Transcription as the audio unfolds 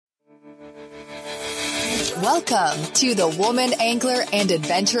Welcome to the Woman Angler and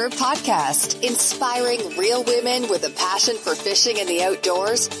Adventurer Podcast, inspiring real women with a passion for fishing in the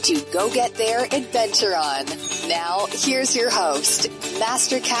outdoors to go get their adventure on. Now, here's your host,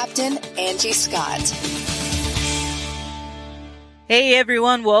 Master Captain Angie Scott. Hey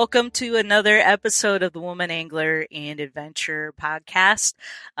everyone, welcome to another episode of the Woman Angler and Adventure Podcast.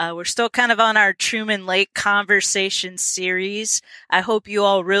 We're still kind of on our Truman Lake conversation series. I hope you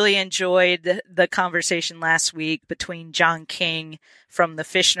all really enjoyed the conversation last week between John King from the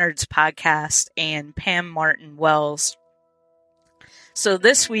Fish Nerds podcast and Pam Martin Wells. So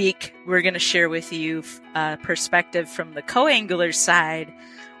this week, we're going to share with you a perspective from the co-angler side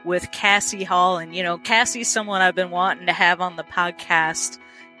with Cassie Hall. And, you know, Cassie's someone I've been wanting to have on the podcast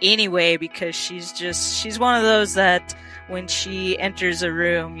anyway, because she's one of those that when she enters a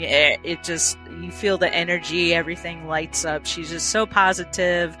room, you feel the energy, everything lights up. She's just so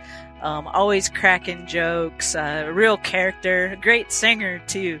positive, always cracking jokes, a real character, a great singer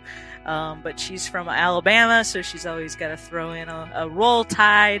too. But she's from Alabama, so she's always got to throw in a Roll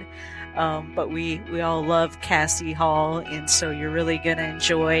Tide. But we all love Cassie Hall, and so you're really going to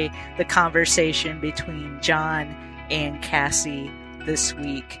enjoy the conversation between John and Cassie this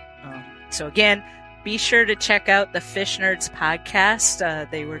week. So again, be sure to check out the Fish Nerds podcast.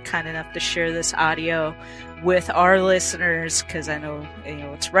 They were kind enough to share this audio with our listeners because I know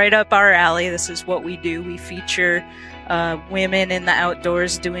it's right up our alley. This is what we do. We feature women in the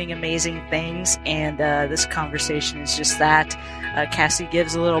outdoors doing amazing things, and this conversation is just that. Cassie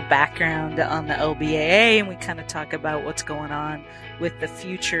gives a little background on the LBAA, and we kind of talk about what's going on with the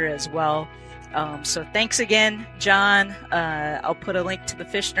future as well. So thanks again, John. I'll put a link to the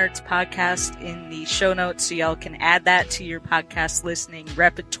Fish Nerds podcast in the show notes so y'all can add that to your podcast listening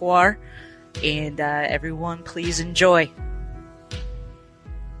repertoire. And everyone, please enjoy.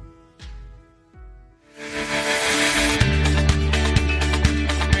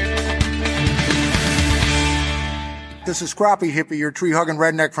 This is Crappie Hippie, your tree-hugging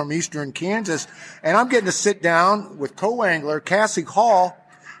redneck from eastern Kansas, and I'm getting to sit down with co-angler Cassie Hall,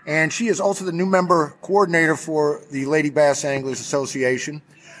 and she is also the new member coordinator for the Lady Bass Anglers Association.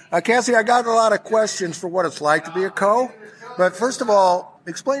 Cassie, I got a lot of questions for what it's like to be a co, but first of all,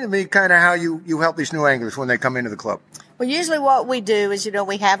 explain to me kind of how you help these new anglers when they come into the club. Well, usually what we do is,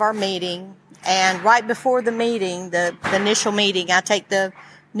 we have our meeting, and right before the meeting, the initial meeting, I take the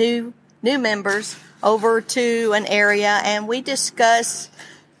new members over to an area and we discuss,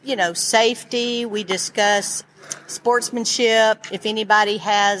 safety. We discuss sportsmanship. If anybody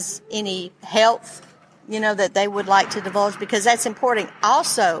has any health, that they would like to divulge, because that's important.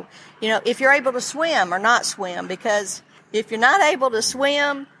 Also, if you're able to swim or not swim, because if you're not able to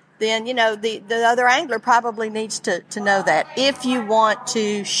swim, then, the other angler probably needs to know that. If you want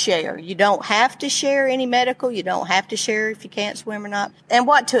to share, you don't have to share any medical. You don't have to share if you can't swim or not. And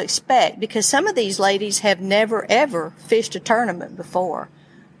what to expect, because some of these ladies have never, ever fished a tournament before.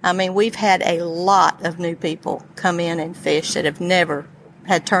 I mean, we've had a lot of new people come in and fish that have never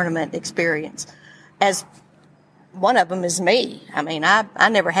had tournament experience. As one of them is me. I mean, I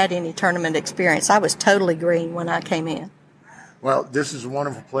never had any tournament experience. I was totally green when I came in. Well, this is a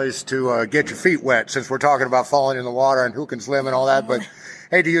wonderful place to get your feet wet, since we're talking about falling in the water and who can swim and all that. But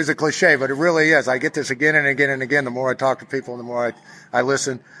hate to use a cliche, but it really is. I get this again and again and again. The more I talk to people, the more I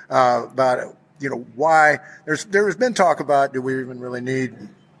listen about why there has been talk about, do we even really need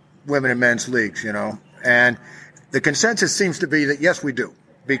women in men's leagues? And the consensus seems to be that yes, we do,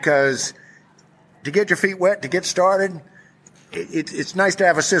 because to get your feet wet, to get started, it's nice to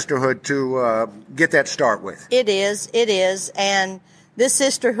have a sisterhood to get that start with. It is. And this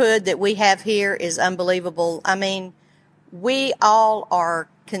sisterhood that we have here is unbelievable. I mean, we all are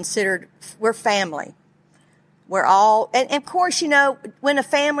considered, we're family. We're all, and of course, when a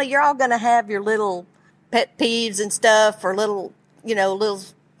family, you're all going to have your little pet peeves and stuff, or little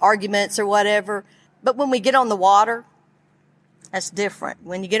arguments or whatever. But when we get on the water, that's different.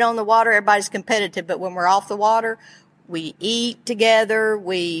 When you get on the water, everybody's competitive. But when we're off the water, we eat together,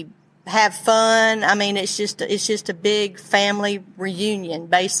 we have fun. I mean, it's just a big family reunion,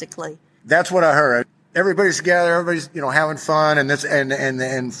 basically. That's what I heard. Everybody's together, everybody's, having fun, and this,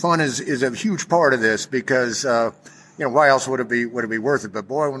 and fun is a huge part of this, because, why else would it be worth it? But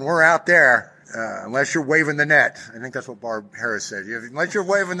boy, when we're out there, unless you're waving the net, I think that's what Barb Harris said. Unless you're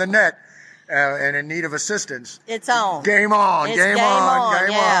waving the net, and in need of assistance, it's on. Game on. It's game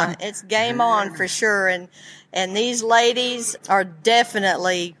on. It's game on for sure. And these ladies are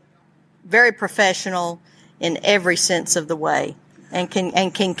definitely very professional in every sense of the way, and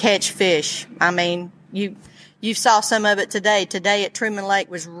can catch fish. I mean, you saw some of it today. Today at Truman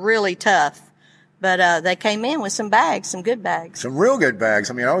Lake was really tough, But they came in with some bags, some good bags. Some real good bags.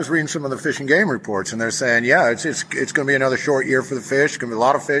 I mean, I was reading some of the Fish and Game reports, and they're saying, yeah, it's going to be another short year for the fish. It's going to be a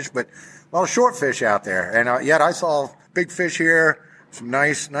lot of fish, but a lot of short fish out there. And yet I saw big fish here, some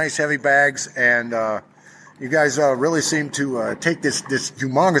nice heavy bags, and you guys really seem to take this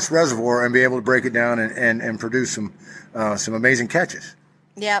humongous reservoir and be able to break it down and produce some amazing catches.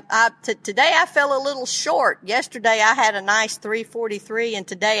 Yeah, today I fell a little short. Yesterday I had a nice 343, and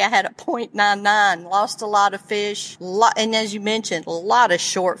today I had a .99. Lost a lot of fish, and as you mentioned, a lot of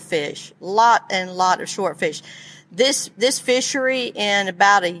short fish. Lot of short fish. This fishery in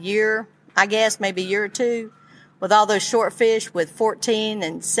about a year, I guess, maybe a year or two, with all those short fish with 14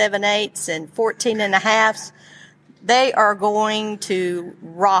 and 7/8 and 14 and a halves, they are going to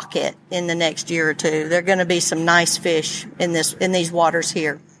rocket in the next year or two. There are going to be some nice fish in these waters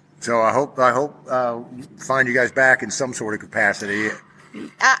here. So I hope find you guys back in some sort of capacity.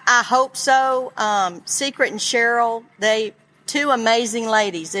 I hope so. Secret and Cheryl, two amazing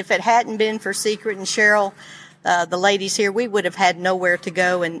ladies. If it hadn't been for Secret and Cheryl, the ladies here, we would have had nowhere to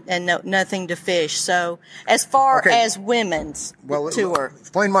go and nothing to fish. So as far as women's tour.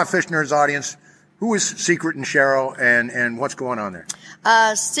 Explain to my Fish Nerds audience, who is Secret and Cheryl and what's going on there?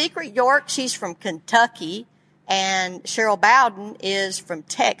 Secret York, she's from Kentucky, and Cheryl Bowden is from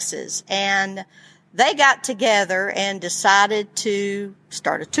Texas. And they got together and decided to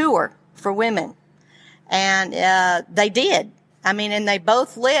start a tour for women. And they did. I mean, and they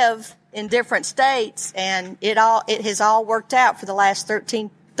both live in different states, and it has all worked out for the last 13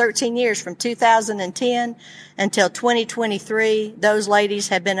 years, from 2010 until 2023. Those ladies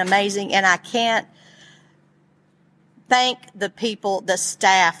have been amazing, and I can't thank the people, the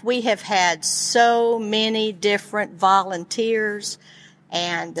staff. We have had so many different volunteers,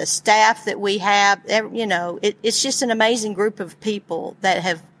 and the staff that we have, it's just an amazing group of people that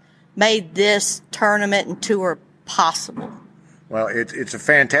have made this tournament and tour possible. Well, it's a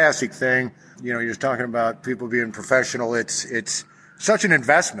fantastic thing. You know, you're talking about people being professional. It's such an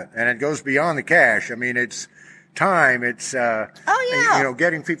investment, and it goes beyond the cash. I mean, it's time. It's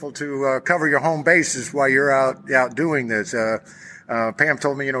getting people to cover your home bases while you're out doing this. Pam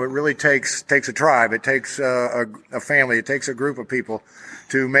told me, it really takes a tribe. It takes a family. It takes a group of people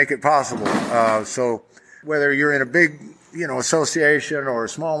to make it possible. So whether you're in a big association or a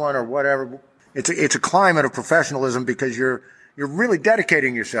small one or whatever, it's a climate of professionalism, because you're really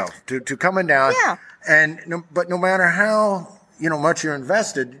dedicating yourself to coming down. Yeah. But no matter how much you're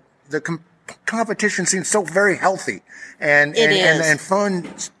invested, the competition seems so very healthy, and fun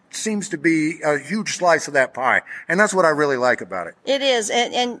seems to be a huge slice of that pie, and that's what I really like about it. It is,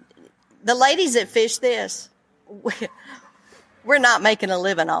 and the ladies that fish this, we're not making a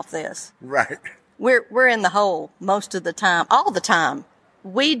living off this. Right. We're in the hole most of the time, all the time.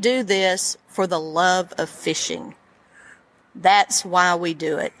 We do this for the love of fishing. That's why we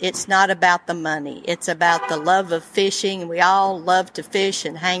do it. It's not about the money. It's about the love of fishing. We all love to fish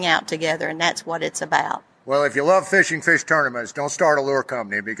and hang out together, and that's what it's about. Well, if you love fishing fish tournaments, don't start a lure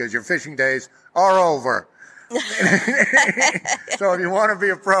company, because your fishing days are over. So if you want to be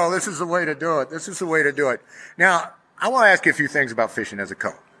a pro, this is the way to do it. Now, I want to ask you a few things about fishing as a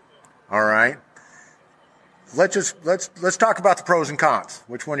co. All right? Let's talk about the pros and cons.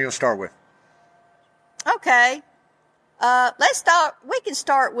 Which one you'll start with? Okay. We can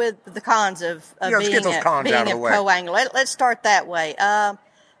start with the cons of being a co-angler. Let's start that way.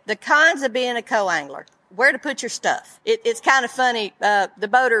 The cons of being a co-angler. Where to put your stuff. It's kind of funny. The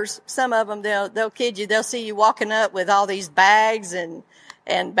boaters, some of them, they'll kid you. They'll see you walking up with all these bags and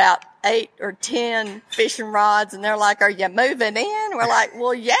about 8 or 10 fishing rods, and they're like, "Are you moving in?" We're like,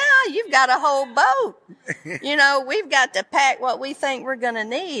 "Well, yeah, you've got a whole boat. We've got to pack what we think we're going to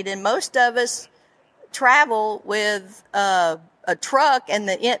need." And most of us travel with a truck, and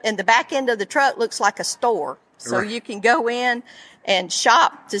the back end of the truck looks like a store, so right. You can go in and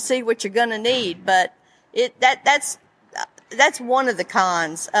shop to see what you're going to need. But that's one of the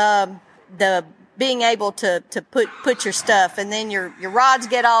cons. The being able to put your stuff, and then your rods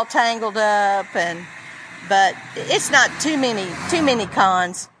get all tangled up, but it's not too many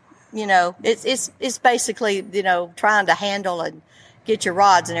cons. It's basically trying to handle and get your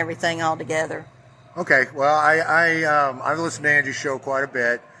rods and everything all together. Okay, well, I've listened to Angie's show quite a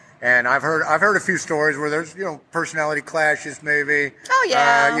bit, and I've heard a few stories where there's personality clashes, maybe. Oh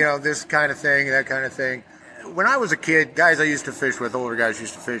yeah. This kind of thing, that kind of thing. When I was a kid, guys I used to fish with, older guys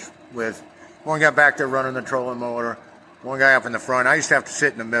used to fish with, one guy back there running the trolling motor, one guy up in the front. I used to have to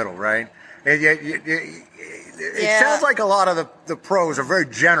sit in the middle, right? And it sounds like a lot of the pros are very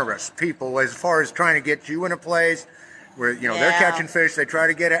generous people as far as trying to get you in a place where they're catching fish. They try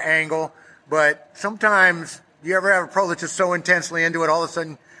to get an angle. But sometimes, you ever have a pro that's just so intensely into it, all of a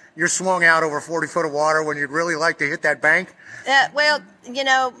sudden you're swung out over 40 foot of water when you'd really like to hit that bank? Well,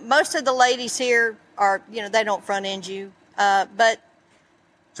 most of the ladies here are, they don't front end you. But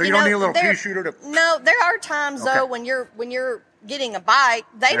so you don't need a little pea shooter to... No, there are times, though, when you're getting a bite,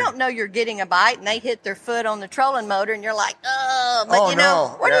 they don't know you're getting a bite, and they hit their foot on the trolling motor, and you're like, oh. But,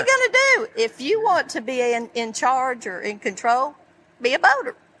 what are you going to do? If you want to be in charge or in control, be a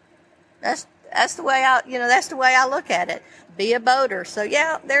boater. That's the way I look at it. Be a boater. So,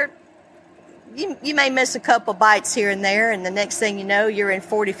 yeah, you may miss a couple bites here and there, and the next thing you know, you're in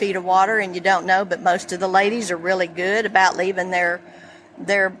 40 feet of water, and you don't know, but most of the ladies are really good about leaving their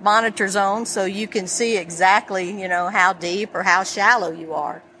monitors on so you can see exactly, how deep or how shallow you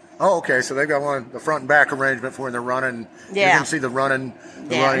are. Oh, okay. So they've got the front and back arrangement for when they're running. Yeah. You can see the running. You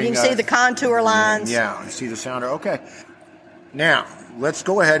can see the contour lines. Yeah, you see the sounder. Okay. Now, let's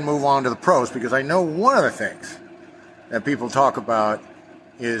go ahead and move on to the pros, because I know one of the things that people talk about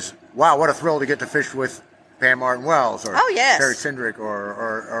is, wow, what a thrill to get to fish with Pam Martin Wells or Terry Cindric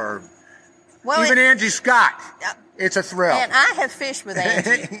or even Angie Scott. It's a thrill. And I have fished with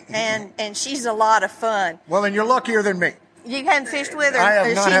Angie, and she's a lot of fun. Well, then you're luckier than me. You haven't fished with her? I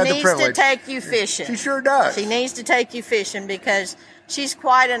have not had the privilege. She needs to take you fishing. She sure does. She needs to take you fishing because she's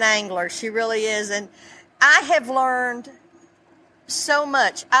quite an angler. She really is. And I have learned so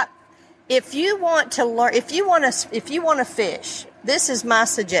much. If you want to learn, if you want to fish, this is my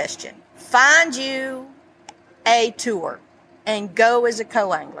suggestion. Find you a tour and go as a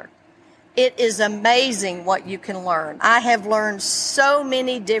co-angler. It is amazing what you can learn. I have learned so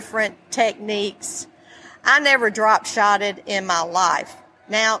many different techniques. I never drop shotted in my life.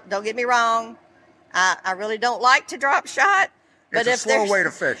 Now, don't get me wrong. I really don't like to drop shot. But it's a slow way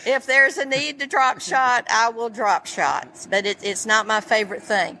to fish. If there's a need to drop shot, I will drop shots. But it's not my favorite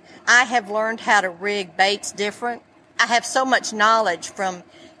thing. I have learned how to rig baits different. I have so much knowledge from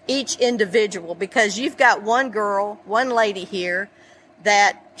each individual because you've got one lady here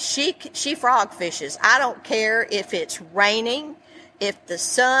that she frog fishes. I don't care if it's raining, if the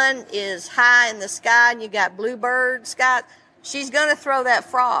sun is high in the sky and you got bluebird sky, she's going to throw that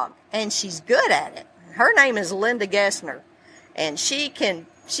frog, and she's good at it. Her name is Linda Gessner, and she can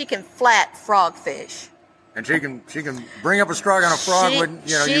flat frog fish. And she can bring up a strug on a frog when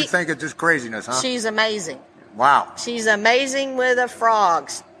you think it's just craziness, huh? She's amazing. Wow. She's amazing with the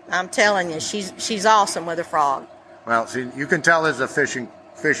frogs. I'm telling you, she's awesome with a frog. Well, see, you can tell this is a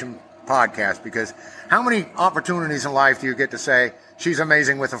fishing podcast because how many opportunities in life do you get to say she's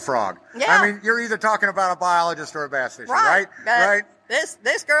amazing with a frog? Yeah. I mean, you're either talking about a biologist or a bass fisher, right? Right.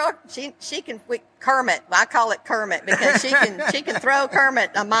 This girl, she can Kermit. I call it Kermit because she can throw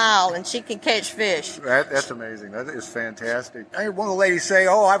Kermit a mile and she can catch fish. That's amazing. That is fantastic. I heard one of the ladies say,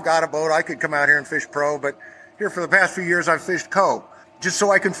 "Oh, I've got a boat. I could come out here and fish pro, but here for the past few years I've fished co, just so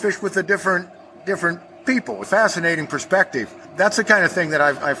I can fish with the different people." A fascinating perspective. That's the kind of thing that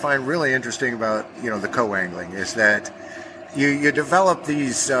I find really interesting about the co-angling is that you develop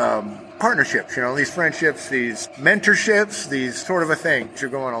these partnerships, these friendships, these mentorships, these sort of a thing as you're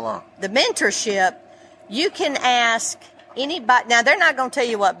going along. The mentorship, you can ask anybody. Now they're not going to tell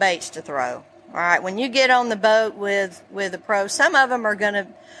you what baits to throw. All right, when you get on the boat with a pro, some of them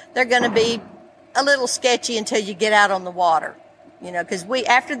they're going to be a little sketchy until you get out on the water. Because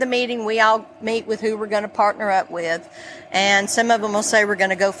after the meeting, we all meet with who we're going to partner up with. And some of them will say we're going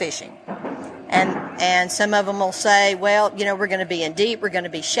to go fishing. And some of them will say, well, we're going to be in deep, we're going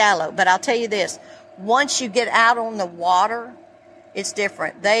to be shallow. But I'll tell you this, once you get out on the water, it's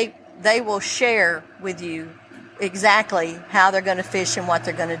different. They will share with you exactly how they're going to fish and what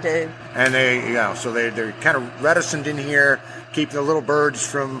they're going to do. And they're kind of reticent in here, keeping the little birds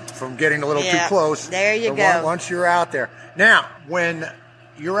from getting a little too close. There you go. Once you're out there. Now, when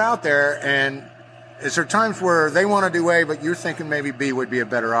you're out there, and is there times where they want to do A, but you're thinking maybe B would be a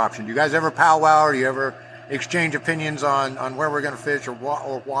better option? Do you guys ever powwow, or do you ever exchange opinions on where we're going to fish or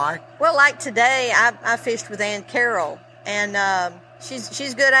why? Well, like today, I fished with Ann Carroll, and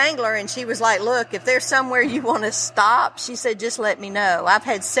she's a good angler, and she was like, look, if there's somewhere you want to stop, she said, just let me know. I've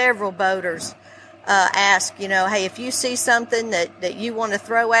had several boaters ask, hey, if you see something that you want to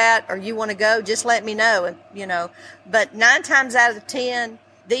throw at or you want to go, just let me know. And, but 9 times out of 10,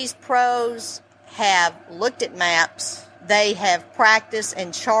 these pros have looked at maps. They have practiced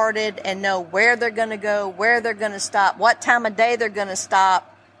and charted and know where they're going to go, where they're going to stop, what time of day they're going to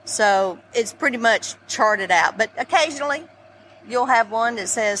stop. So it's pretty much charted out. But occasionally you'll have one that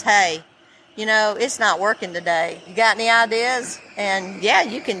says, hey, it's not working today. You got any ideas? And yeah,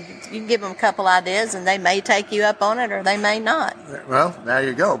 you can give them a couple ideas, and they may take you up on it, or they may not. Well, there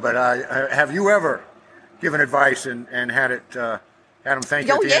you go. But have you ever given advice and had them thank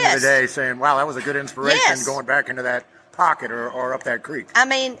you at the end of the day, saying, "Wow, that was a good inspiration," going back into that pocket or up that creek? I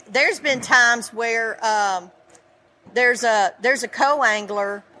mean, there's been times where there's a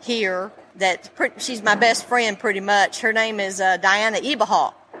co-angler here she's my best friend pretty much. Her name is Diana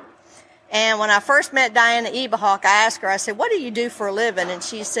Ebahawk. And when I first met Diana Ebahawk, I asked her, I said, "What do you do for a living?" And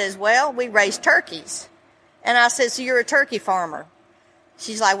she says, "Well, we raise turkeys." And I said, "So you're a turkey farmer?"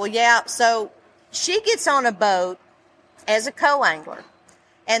 She's like, "Well, yeah." So she gets on a boat as a co-angler.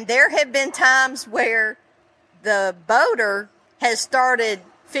 And there have been times where the boater has started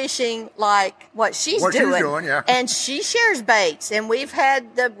fishing like what she's doing. Yeah. And she shares baits. And we've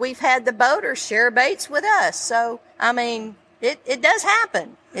had the boaters share baits with us. So, I mean, it does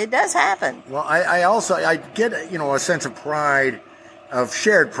happen. It does happen. Well, I get, a sense of pride, of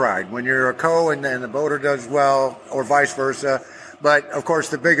shared pride, when you're a co and the boater does well, or vice versa. But, of course,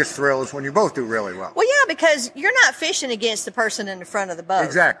 the biggest thrill is when you both do really well. Well, yeah, because you're not fishing against the person in the front of the boat.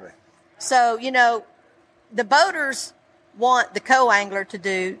 Exactly. So, the boaters want the co-angler to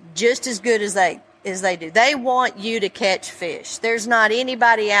do just as good as they do. They want you to catch fish. There's not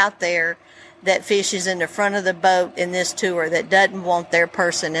anybody out there that fishes in the front of the boat in this tour that doesn't want their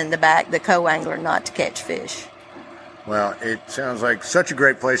person in the back, the co-angler, not to catch fish. Well, it sounds like such a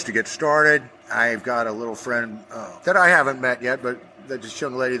great place to get started. I've got a little friend that I haven't met yet, but this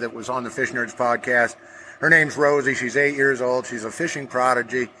young lady that was on the Fish Nerds podcast. Her name's Rosie. She's 8 years old. She's a fishing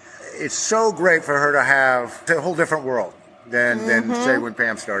prodigy. It's so great for her to have a whole different world than say when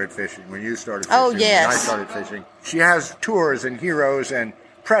Pam started fishing, when you started fishing, oh, yes. when I started fishing. She has tours and heroes and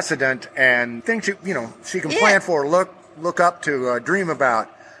precedent and things she can plan for, look up to, dream about,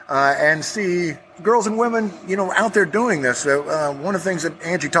 and see girls and women out there doing this. One of the things that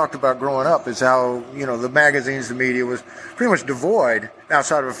Angie talked about growing up is how the magazines, the media was pretty much devoid,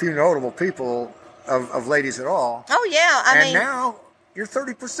 outside of a few notable people, of ladies at all. Oh yeah, I mean, now you're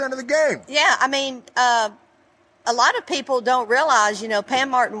 30% of the game. Yeah, I mean, a lot of people don't realize, Pam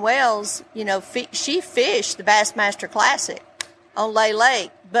Martin Wells, she fished the Bassmaster Classic on Lay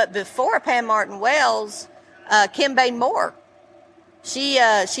Lake. But before Pam Martin Wells, Kim Bain Moore,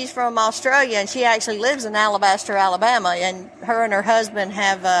 she's from Australia, and she actually lives in Alabaster, Alabama, and her husband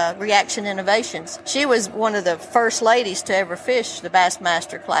have Reaction Innovations. She was one of the first ladies to ever fish the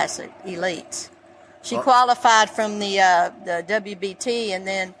Bassmaster Classic Elites. She qualified from the WBT, and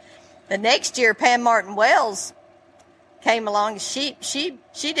then the next year, Pam Martin Wells came along. She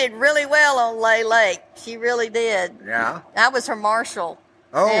did really well on Lay Lake. She really did. Yeah. I was her marshal.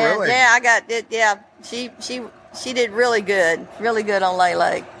 Oh, and really? Yeah, I got it. Yeah, she did really good on Lay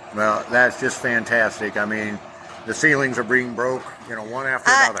Lake. Well, that's just fantastic. I mean, the ceilings are being broke, one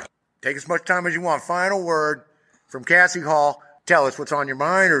after another. Take as much time as you want. Final word from Cassie Hall. Tell us what's on your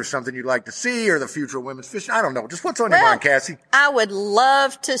mind, or something you'd like to see, or the future of women's fishing. I don't know. Just what's on your mind, Cassie? I would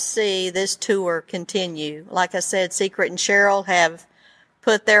love to see this tour continue. Like I said, Secret and Cheryl have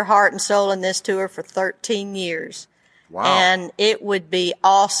put their heart and soul in this tour for 13 years. Wow. And it would be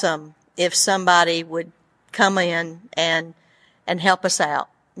awesome if somebody would come in and help us out.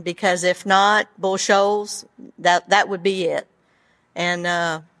 Because if not, Bull Shoals, that would be it. And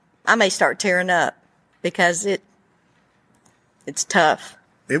I may start tearing up because it's tough.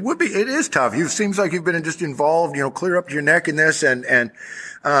 It would be. It is tough. It seems like you've been just involved, clear up your neck in this, and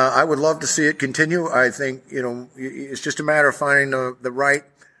I would love to see it continue. I think, it's just a matter of finding the right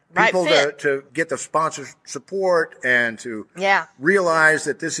people to get the sponsor support and to realize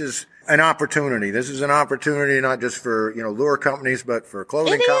that this is an opportunity. This is an opportunity not just for, lure companies, but for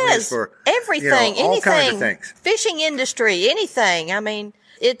clothing companies, for everything, all anything, kinds of things. Fishing industry, anything. I mean,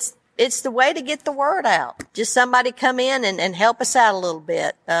 it's the way to get the word out. Just somebody come in and help us out a little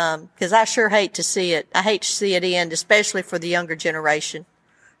bit. 'Cause I sure hate to see it. I hate to see it end, especially for the younger generation.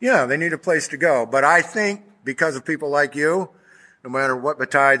 Yeah, they need a place to go. But I think because of people like you, no matter what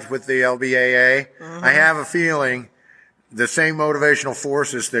betides with the LBAA, I have a feeling the same motivational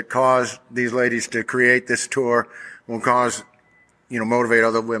forces that caused these ladies to create this tour will motivate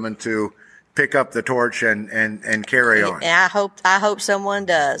other women to pick up the torch and carry on. I hope someone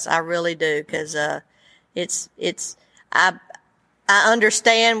does. I really do. 'Cause, I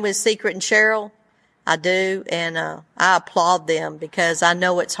understand with Secret and Cheryl. I do. And, I applaud them because I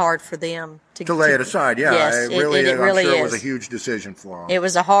know it's hard for them to lay it aside. Yeah. Yes, it really really I'm sure is. it was a huge decision for them. It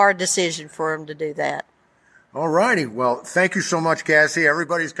was a hard decision for them to do that. All righty. Well, thank you so much, Cassie.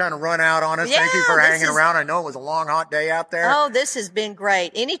 Everybody's kind of run out on us. Yeah, thank you for hanging around. I know it was a long, hot day out there. Oh, this has been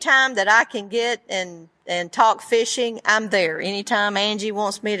great. Anytime that I can get and talk fishing, I'm there. Anytime Angie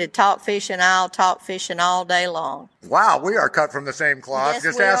wants me to talk fishing, I'll talk fishing all day long. Wow, we are cut from the same cloth. Yes,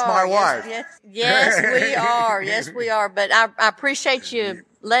 Just we ask are. my wife. Yes, we are. Yes, we are. But I appreciate you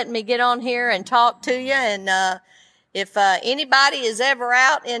letting me get on here and talk to you. And if anybody is ever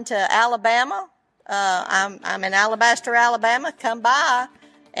out into Alabama, I'm in Alabaster, Alabama. Come by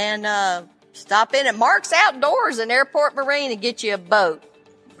and stop in at Mark's Outdoors in Airport Marine and get you a boat.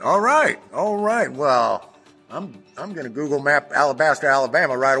 All right. Well, I'm going to Google map Alabaster,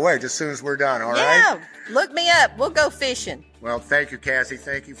 Alabama right away, just as soon as we're done. All right. Yeah, look me up. We'll go fishing. Well, thank you, Cassie.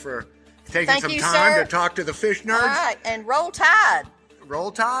 Thank you for taking some time sir. to talk to the fish nerds. All right, and roll tide.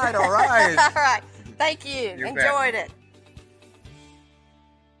 Roll tide. All right. All right. Thank you. You Enjoyed bet. it.